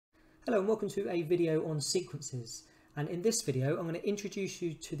Hello and welcome to a video on sequences, and in this video I'm going to introduce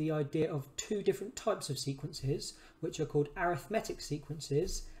you to the idea of two different types of sequences which are called arithmetic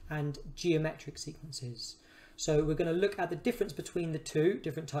sequences and geometric sequences. So we're going to look at the difference between the two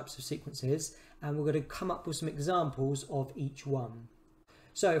different types of sequences, and we're going to come up with some examples of each one.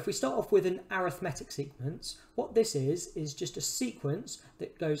 So if we start off with an arithmetic sequence, what this is just a sequence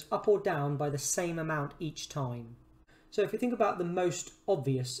that goes up or down by the same amount each time. So if we think about the most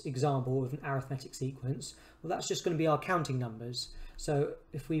obvious example of an arithmetic sequence, well, that's just going to be our counting numbers. So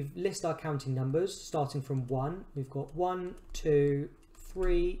if we list our counting numbers starting from 1, we've got 1, 2,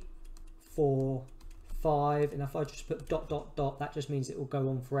 3, 4, 5, and if I just put ... that just means it will go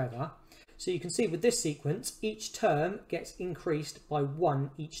on forever. So you can see with this sequence, each term gets increased by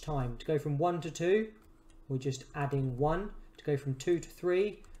 1 each time. To go from 1 to 2, we're just adding 1. To go from 2 to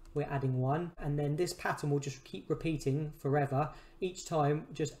 3, we're adding 1, and then this pattern will just keep repeating forever, each time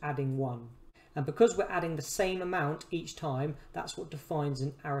just adding 1. And because we're adding the same amount each time, that's what defines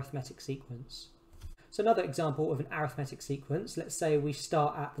an arithmetic sequence. So another example of an arithmetic sequence, let's say we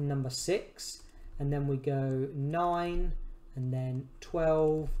start at the number 6, and then we go 9, and then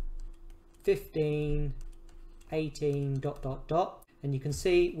 12, 15, 18, ... And you can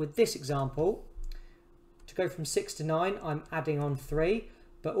see with this example, to go from 6 to 9, I'm adding on 3.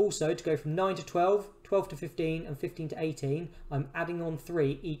 But also to go from 9 to 12, 12 to 15 and 15 to 18, I'm adding on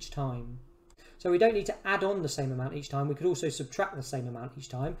 3 each time. So we don't need to add on the same amount each time, we could also subtract the same amount each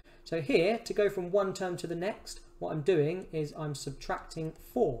time. So here, to go from one term to the next, what I'm doing is I'm subtracting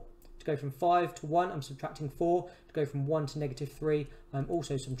 4. To go from 5 to 1, I'm subtracting 4. To go from 1 to -3, I'm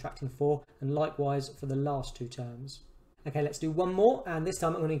also subtracting 4, and likewise for the last two terms. Okay, let's do one more, and this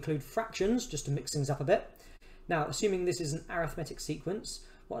time I'm going to include fractions just to mix things up a bit. Now, assuming this is an arithmetic sequence,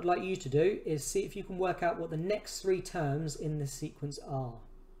 what I'd like you to do is see if you can work out what the next 3 terms in this sequence are.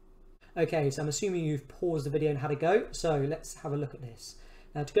 Okay, so I'm assuming you've paused the video and had a go, so let's have a look at this.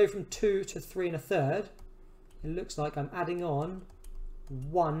 Now, to go from 2 to 3 1/3, it looks like I'm adding on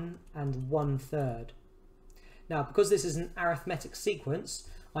 1 and 1/3. Now, because this is an arithmetic sequence,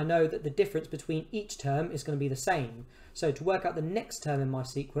 I know that the difference between each term is going to be the same. So to work out the next term in my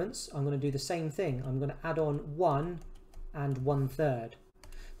sequence, I'm going to do the same thing. I'm going to add on 1 and 1/3.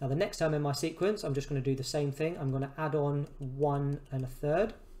 Now the next term in my sequence, I'm just going to do the same thing. I'm going to add on 1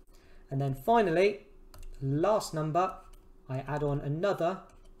 1/3. And then finally, last number, I add on another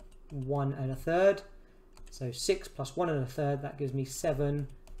 1 1/3. So 6 plus 1 1/3, that gives me 7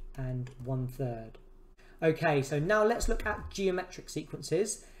 and 1/3. Okay, so now let's look at geometric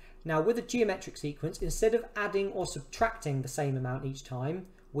sequences. Now with a geometric sequence, instead of adding or subtracting the same amount each time,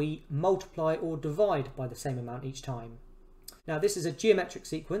 we multiply or divide by the same amount each time. Now this is a geometric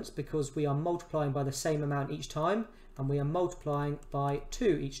sequence because we are multiplying by the same amount each time, and we are multiplying by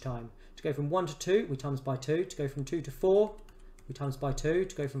 2 each time. To go from 1 to 2, we times by 2. To go from 2 to 4, we times by 2.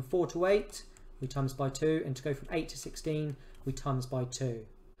 To go from 4 to 8, we times by 2. And to go from 8 to 16, we times by 2.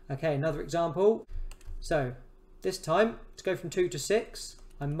 Okay, another example. So this time, to go from 2 to 6,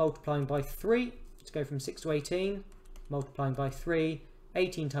 I'm multiplying by 3. To go from 6 to 18, multiplying by 3.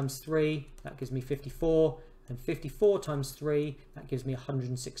 18 times 3, that gives me 54. And 54 times 3, that gives me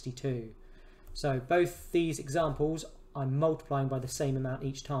 162. So both these examples, I'm multiplying by the same amount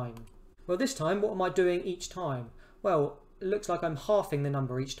each time. Well, this time, what am I doing each time? Well, it looks like I'm halving the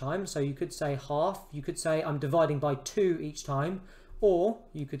number each time. So you could say half. You could say I'm dividing by 2 each time. Or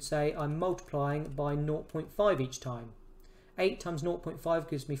you could say I'm multiplying by 0.5 each time. 8 times 0.5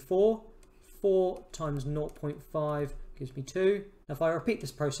 gives me 4. 4 times 0.5 gives me 2. Now if I repeat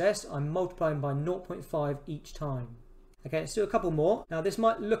this process, I'm multiplying by 0.5 each time. Okay, let's do a couple more. Now this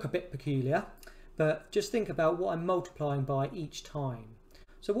might look a bit peculiar, but just think about what I'm multiplying by each time.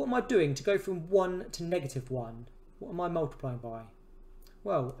 So what am I doing to go from 1 to -1? What am I multiplying by?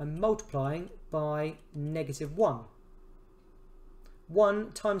 Well, I'm multiplying by -1.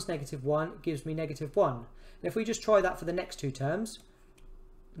 1 times -1 gives me -1. And if we just try that for the next two terms,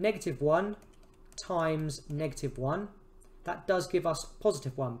 -1 times -1, that does give us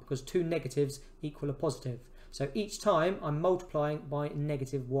 +1 because 2 negatives equal a positive. So each time I'm multiplying by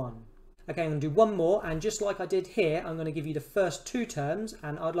 -1. Okay, I'm going to do one more, and just like I did here, I'm going to give you the first 2 terms,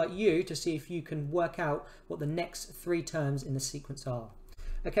 and I'd like you to see if you can work out what the next 3 terms in the sequence are.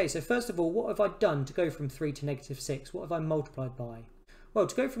 Okay, so first of all, what have I done to go from 3 to -6? What have I multiplied by? Well,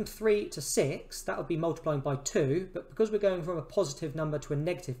 to go from 3 to 6, that would be multiplying by 2, but because we're going from a positive number to a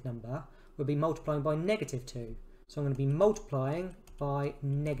negative number, we'll be multiplying by -2. So I'm going to be multiplying by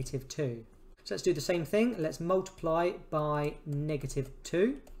 -2. So let's do the same thing. Let's multiply by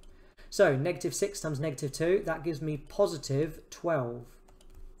 -2. So -6 times -2, that gives me +12.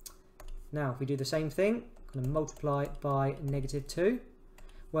 Now if we do the same thing, I'm going to multiply by negative 2.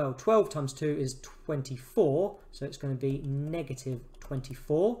 Well, 12 times 2 is 24, so it's going to be negative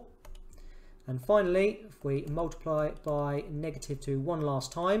 24. And finally, if we multiply by negative 2 one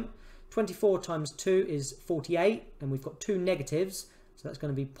last time, 24 times 2 is 48, and we've got two negatives, so that's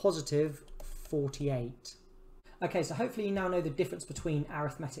going to be positive 48. Okay, so hopefully you now know the difference between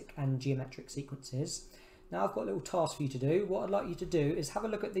arithmetic and geometric sequences. Now I've got a little task for you to do. What I'd like you to do is have a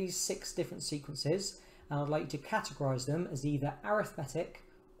look at these 6 different sequences, and I'd like you to categorise them as either arithmetic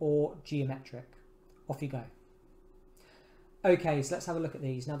or geometric. Off you go. Okay, so let's have a look at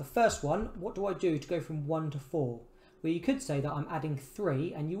these. Now the first one, what do I do to go from 1 to 4? Well, you could say that I'm adding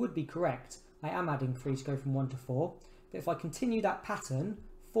 3, and you would be correct. I am adding 3 to go from 1 to 4. But if I continue that pattern,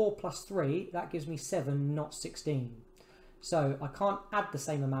 4 plus 3, that gives me 7, not 16. So I can't add the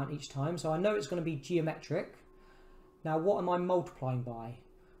same amount each time, so I know it's going to be geometric. Now what am I multiplying by?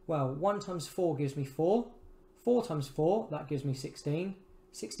 Well, 1 times 4 gives me 4. 4 times 4, that gives me 16.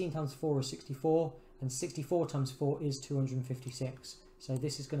 16 times 4 is 64, and 64 times 4 is 256. So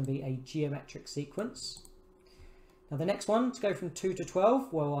this is going to be a geometric sequence. Now the next one, to go from 2 to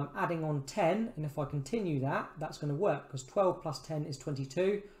 12, well, I'm adding on 10, and if I continue that, that's going to work, because 12 plus 10 is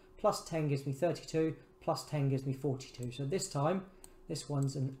 22, plus 10 gives me 32, plus 10 gives me 42. So this time, this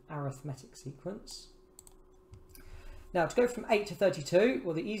one's an arithmetic sequence. Now to go from 8 to 32,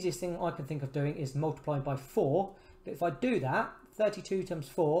 well, the easiest thing I can think of doing is multiplying by 4, but if I do that, 32 times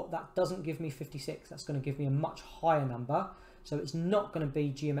 4, that doesn't give me 56. That's going to give me a much higher number. So it's not going to be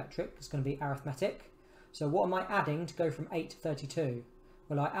geometric, it's going to be arithmetic. So what am I adding to go from 8 to 32?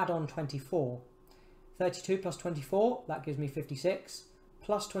 Well, I add on 24. 32 plus 24, that gives me 56.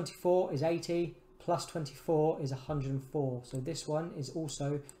 Plus 24 is 80. Plus 24 is 104. So this one is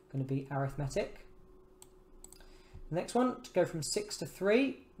also going to be arithmetic. The next one, to go from 6 to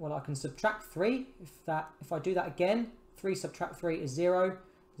 3, well, I can subtract 3. If I do that again, 3 subtract 3 is 0.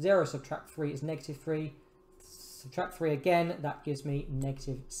 0 subtract 3 is negative 3. Subtract 3 again, that gives me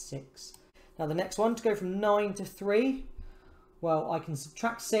negative 6. Now the next one, to go from 9 to 3, well, I can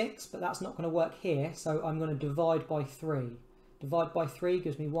subtract 6, but that's not going to work here, so I'm going to divide by 3. Divide by 3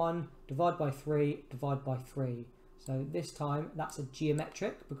 gives me 1, divide by 3, divide by 3. So this time that's a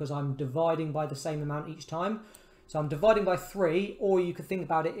geometric because I'm dividing by the same amount each time. So I'm dividing by 3, or you could think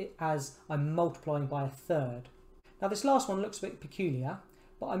about it as I'm multiplying by a third. Now this last one looks a bit peculiar,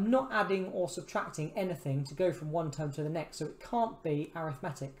 but I'm not adding or subtracting anything to go from one term to the next, so it can't be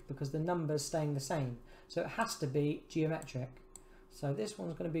arithmetic because the number's staying the same. So it has to be geometric. So this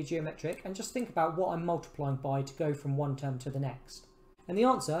one's going to be geometric, and just think about what I'm multiplying by to go from one term to the next. And the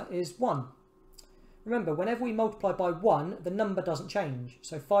answer is 1. Remember, whenever we multiply by 1, the number doesn't change.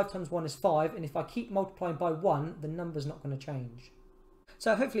 So 5 times 1 is 5, and if I keep multiplying by 1, the number's not going to change.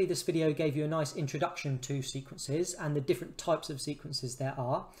 So hopefully this video gave you a nice introduction to sequences and the different types of sequences there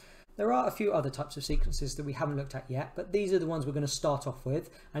are. There are a few other types of sequences that we haven't looked at yet, but these are the ones we're going to start off with,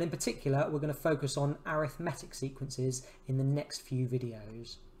 and in particular we're going to focus on arithmetic sequences in the next few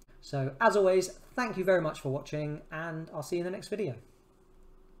videos. So as always, thank you very much for watching, and I'll see you in the next video.